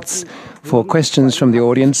 15 minutes for questions from the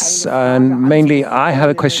audience. And mainly, I have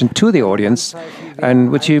a question to the audience.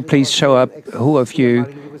 And would you please show up who of you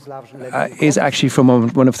is actually from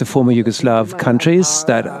one of the former Yugoslav countries?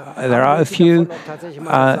 That there are a few.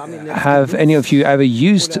 Have any of you ever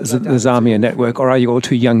used the Zamir network, or are you all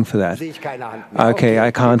too young for that? Okay,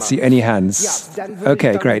 I can't see any hands.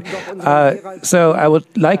 Okay, great. So I would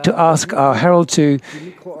like to ask our herald to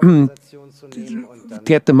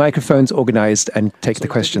get the microphones organized and take the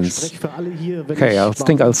questions. Okay, I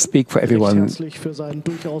think I'll speak for everyone.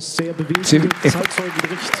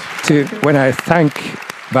 When I thank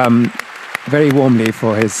Bam very warmly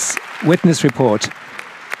for his witness report.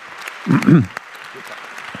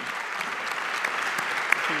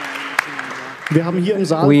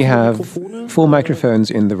 We have 4 microphones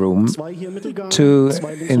in the room, 2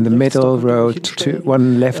 in the middle row,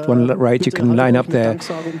 1 left, 1 right. You can line up there.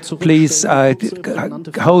 Please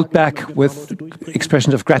hold back with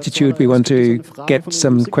expressions of gratitude. We want to get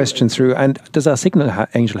some questions through. And does our signal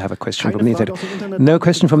angel have a question from the internet? No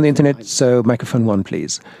question from the internet, so microphone 1,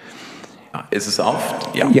 please. Ist es auf?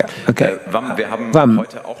 Ja. Yeah, okay.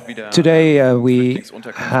 Today we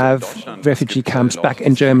have refugee camps back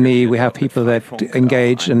in Germany. We have people that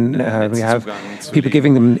engage, and we have people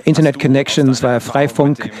giving them internet connections via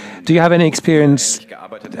Freifunk. Do you have any experience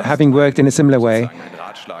having worked in a similar way?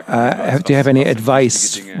 Do you have any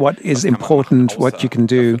advice? What is important? What you can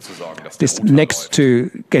do this next to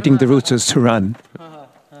getting the routers to run?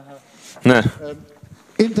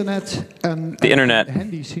 The internet,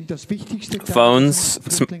 phones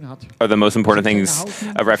are the most important things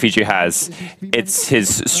a refugee has. It's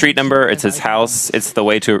his street number, it's his house, it's the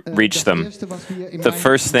way to reach them. The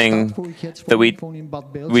first thing that we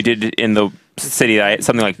did in the city,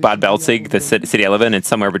 something like Bad Belzig, the city I live in, it's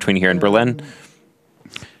somewhere between here and Berlin.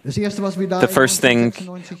 The first thing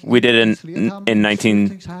we did in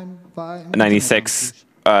 1996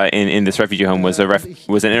 in this refugee home was an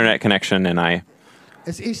internet connection, and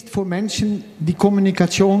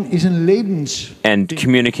and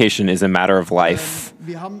communication is a matter of life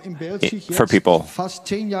for people. And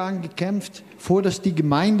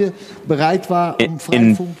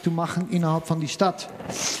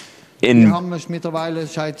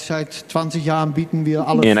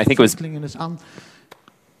I think it was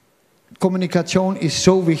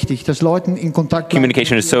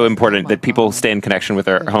Communication is so important that people stay in connection with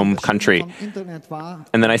their home country.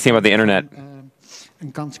 And then I think about the internet.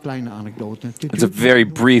 It's a very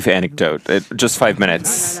brief anecdote, just 5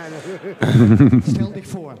 minutes.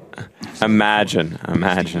 Imagine.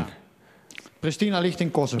 Pristina lives in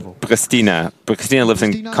Kosovo. Pristina lives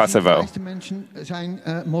in Kosovo.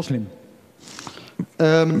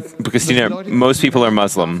 Christina, most people are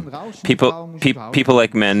Muslim. People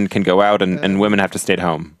like men can go out and women have to stay at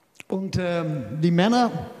home. Und die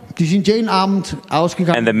Männer, die sind jeden Abend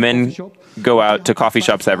ausgegangen. And the men go out to coffee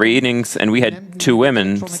shops every evenings, and we had two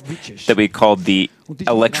women that we called the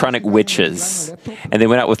electronic witches. And they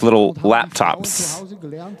went out with little laptops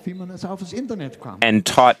and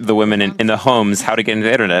taught the women in the homes how to get into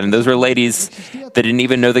the internet. And those were ladies that didn't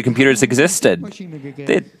even know the computers existed.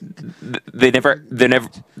 They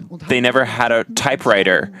never had a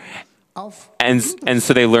typewriter. And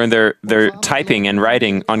so they learned their typing and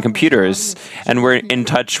writing on computers, and we're in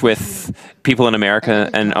touch with people in America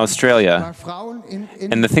and Australia.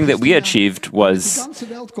 And the thing that we achieved was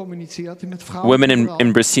women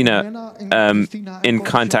in Pristina in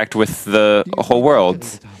contact with the whole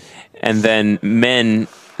world. And then men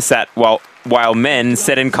while men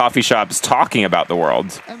sat in coffee shops talking about the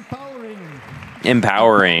world.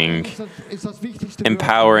 Empowering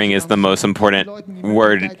is the most important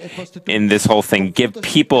word in this whole thing. Give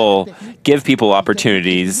people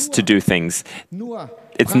opportunities to do things.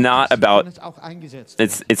 It's not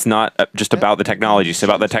just about the technology. It's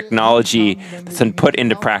about the technology that's been put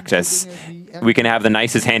into practice. We can have the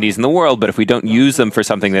nicest handies in the world, but if we don't use them for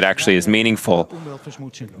something that actually is meaningful,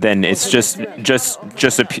 then it's just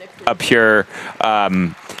a pure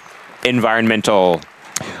environmental.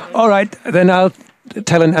 All right, then I'll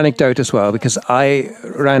tell an anecdote as well, because I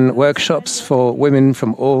ran workshops for women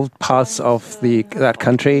from all parts of that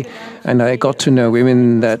country, and I got to know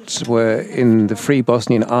women that were in the Free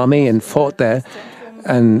Bosnian Army and fought there,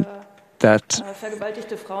 and that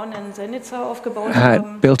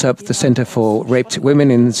had built up the Center for Raped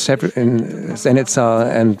Women in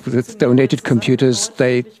Zenica, and with donated computers,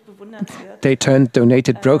 they turned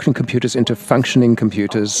donated broken computers into functioning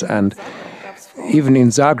computers. And even in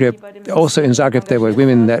Zagreb, there were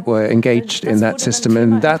women that were engaged in that system,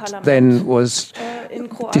 and that then was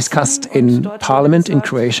discussed in parliament in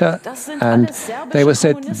Croatia, and they were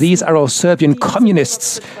said, these are all Serbian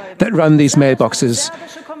communists that run these mailboxes.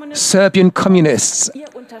 Serbian communists,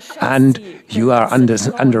 and you are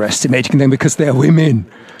underestimating them because they are women.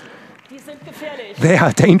 They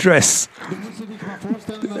are dangerous.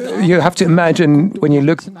 You have to imagine when you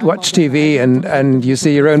watch TV and you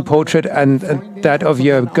see your own portrait and that of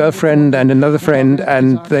your girlfriend and another friend,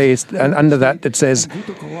 and under that it says,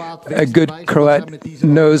 a good Croat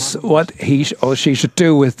knows what he or she should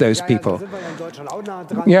do with those people.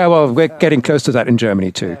 Yeah, well, we're getting close to that in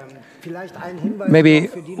Germany too. Maybe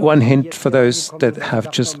one hint for those that have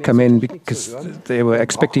just come in because they were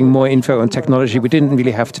expecting more info on technology. We didn't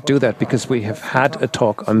really have to do that because we have had a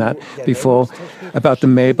talk on that before about the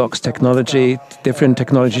mailbox technology, different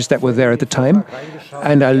technologies that were there at the time.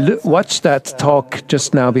 And I watched that talk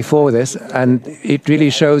just now before this, and it really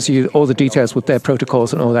shows you all the details with their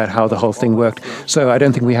protocols and all that, how the whole thing worked. So I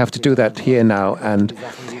don't think we have to do that here now and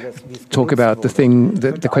talk about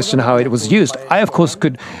the question how it was used. I, of course,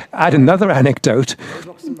 could add another anecdote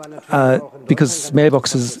because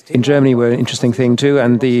mailboxes in Germany were an interesting thing too,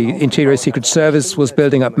 and the Interior Secret Service was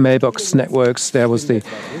building up mailbox networks. There was the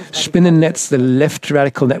Spinnennetz, the left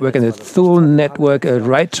radical network, and the Thule network, a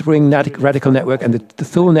right-wing radical network, and the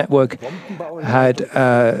Thule network had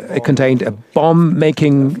contained a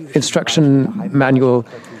bomb-making instruction manual.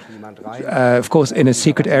 Of course, in a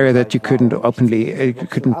secret area that you couldn't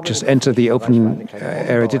just enter the open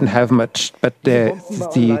area, didn't have much, but the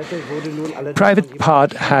private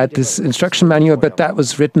part had this instruction manual, but that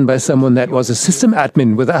was written by someone that was a system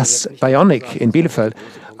admin with us, Bionic, in Bielefeld.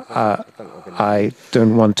 I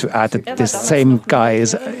don't want to add that this same guy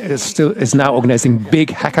is now organizing big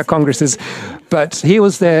hacker congresses, but he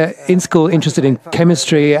was there in school, interested in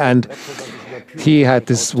chemistry, and he had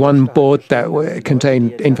this one board that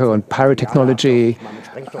contained info on pyrotechnology,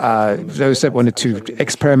 those that wanted to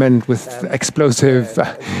experiment with explosive.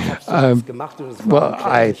 Well,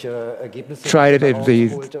 I tried it. The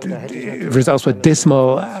results were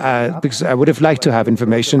dismal because I would have liked to have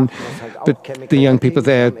information, but the young people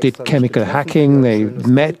there did chemical hacking. They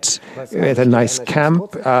met at a nice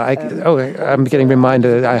camp. I'm getting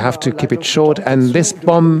reminded I have to keep it short. And this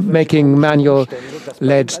bomb-making manual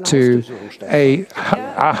led to a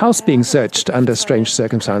house being searched under strange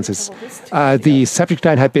circumstances. The subject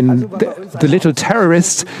line had been the little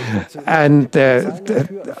terrorist, and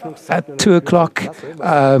at 2 o'clock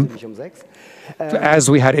as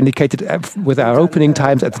we had indicated with our opening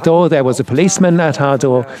times at the door, there was a policeman at our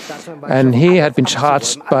door, and he had been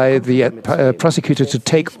charged by the prosecutor to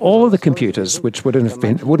take all the computers, which wouldn't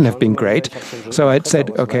have been great. So I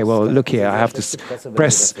said, okay, well, look here, I have this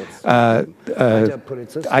press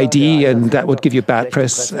ID, and that would give you bad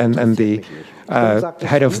press, and the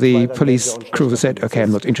head of the police crew said, okay,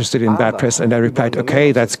 I'm not interested in bad press. And I replied,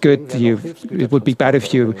 okay, that's good. It would be bad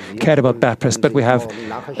if you cared about bad press, but we have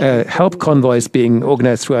help convoys being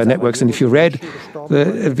organized through our networks. And if you read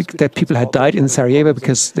that people had died in Sarajevo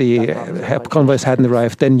because the help convoys hadn't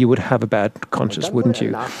arrived, then you would have a bad conscience, wouldn't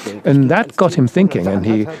you? And that got him thinking, and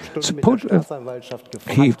he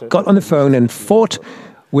got on the phone and fought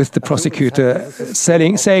with the prosecutor,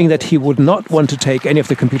 saying that he would not want to take any of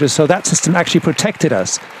the computers. So that system actually protected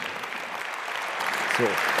us.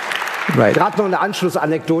 Right.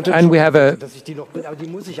 And we have a...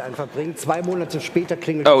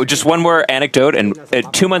 Oh, just one more anecdote. And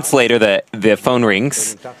 2 months later, the phone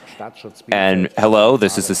rings. And hello,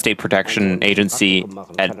 this is the State Protection Agency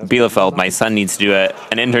at Bielefeld. My son needs to do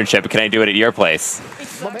an internship. Can I do it at your place?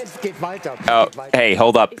 Oh, hey,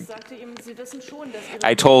 hold up.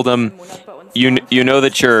 I told him, you know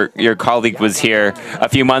that your colleague was here a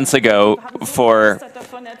few months ago for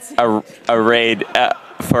a raid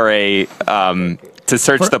to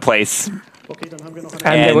search the place.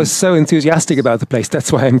 And they were so enthusiastic about the place.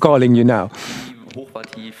 That's why I'm calling you now. What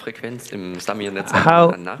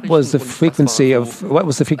was the frequency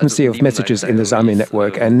of messages in the Zamir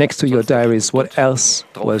network? And next to your diaries, what else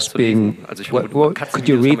was being? What could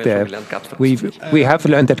you read there? We have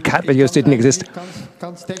learned that cat videos didn't exist.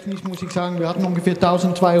 Ganz technisch muss ich sagen, wir hatten ungefähr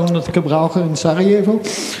 1200 Gebraucher in Sarajevo.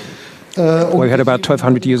 We had about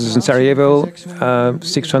 1,200 users in Sarajevo,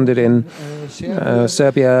 600 in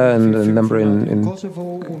Serbia, and a number in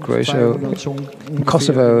Croatia, in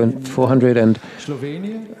Kosovo, and 400 and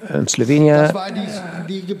Slovenia.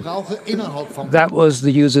 That was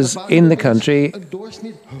the users in the country.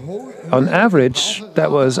 On average,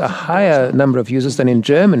 that was a higher number of users than in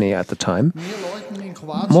Germany at the time.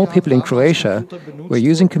 More people in Croatia were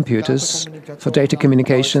using computers for data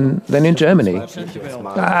communication than in Germany.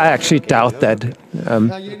 I actually doubt that.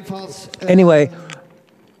 Anyway,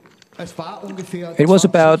 it was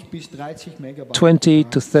about 20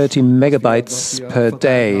 to 30 megabytes per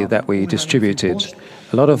day that we distributed.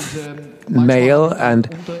 A lot of mail, and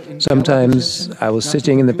sometimes I was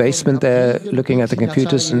sitting in the basement there looking at the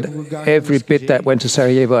computers, and every bit that went to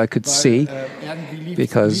Sarajevo I could see,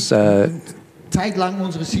 because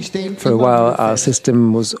for a while our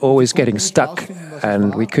system was always getting stuck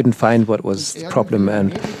and we couldn't find what was the problem.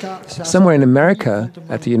 And somewhere in America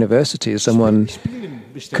at the university, someone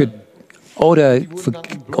could order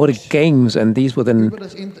games, and these were then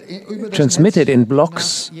transmitted in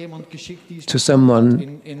blocks to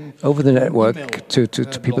someone over the network, to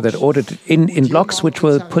people that ordered in blocks, which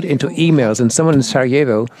were put into emails. And someone in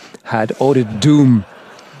Sarajevo had ordered Doom.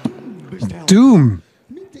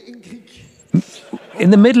 In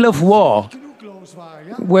the middle of war,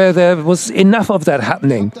 where there was enough of that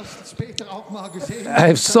happening.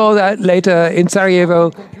 I saw that later in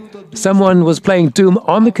Sarajevo. Someone was playing Doom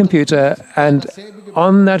on the computer, and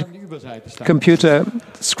on that computer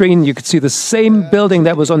screen you could see the same building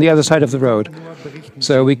that was on the other side of the road.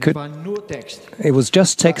 So it was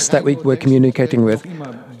just text that we were communicating with,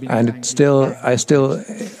 and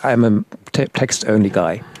I'm a text-only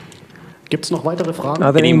guy.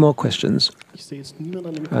 Are there any more questions?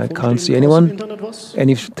 I can't see anyone.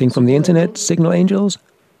 Anything from the internet? Signal Angels?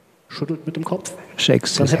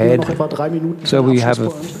 Shakes his head. So we have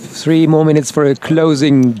 3 more minutes for a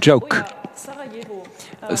closing joke.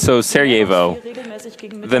 So Sarajevo,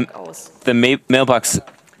 the mailbox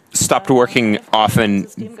stopped working often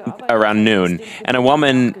around noon, and a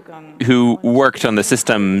woman who worked on the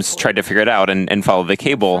systems tried to figure it out and follow the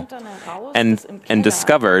cable, and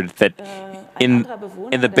discovered that in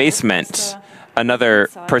the basement, another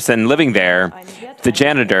person living there, the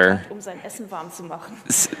janitor,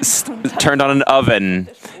 turned on an oven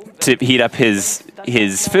to heat up his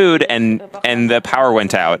food, and the power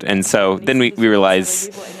went out. And so then we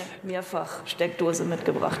realized,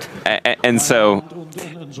 and so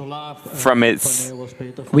from its...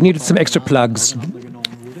 We needed some extra plugs.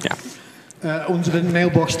 Yeah.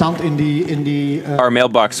 Our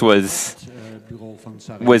mailbox was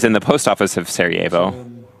in the post office of Sarajevo.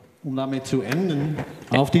 And to end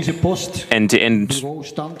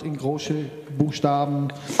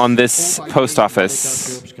on this post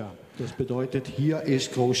office,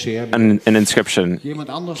 an inscription.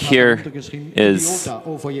 Here is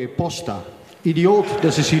Idiot,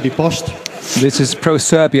 das ist hier die Post. This is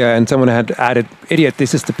pro-Serbia, and someone had added, idiot,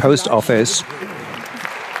 this is the post office.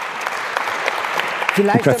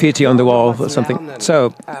 Graffiti on the wall or something.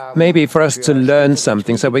 So maybe for us to learn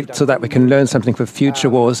something, so that we can learn something for future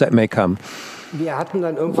wars that may come.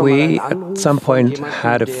 We, at some point,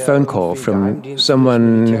 had a phone call from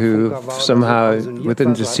someone who somehow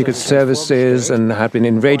within the secret services and had been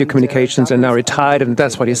in radio communications and now retired, and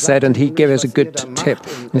that's what he said, and he gave us a good tip.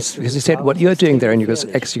 Because he said, what you're doing there in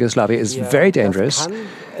ex-Yugoslavia is very dangerous.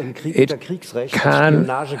 It can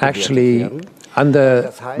actually,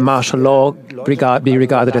 under martial law, be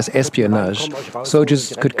regarded as espionage.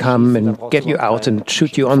 Soldiers could come and get you out and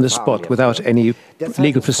shoot you on the spot without any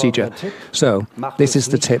legal procedure. So, this is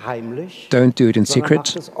the tip. Don't do it in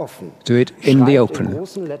secret. Do it in the open.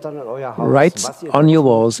 Write on your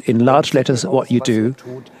walls in large letters what you do.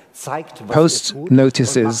 Post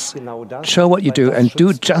notices, show what you do, and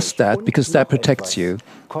do just that, because that protects you.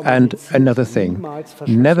 And another thing,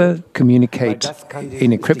 never communicate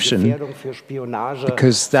in encryption,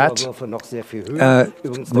 because that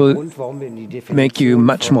will make you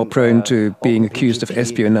much more prone to being accused of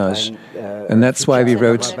espionage. And that's why we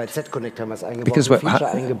wrote, because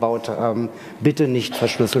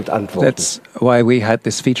that's why we had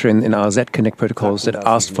this feature in our Z-Connect protocols that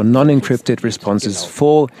asked for non-encrypted responses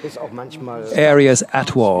for areas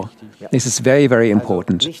at war. This is very, very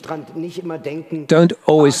important. Don't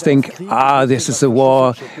always think, this is a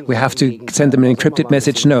war, we have to send them an encrypted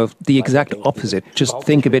message. No, the exact opposite. Just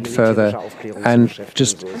think a bit further and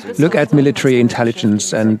just look at military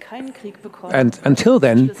intelligence. And until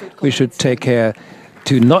then, we should take care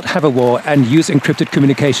to not have a war and use encrypted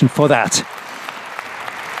communication for that.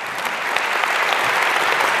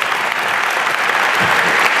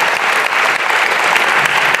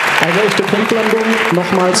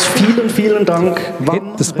 Nochmals vielen Dank.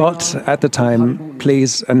 Hit the spot at the time,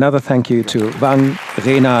 please. Another thank you to Wang,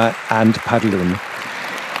 Rena and Padlun.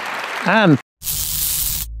 And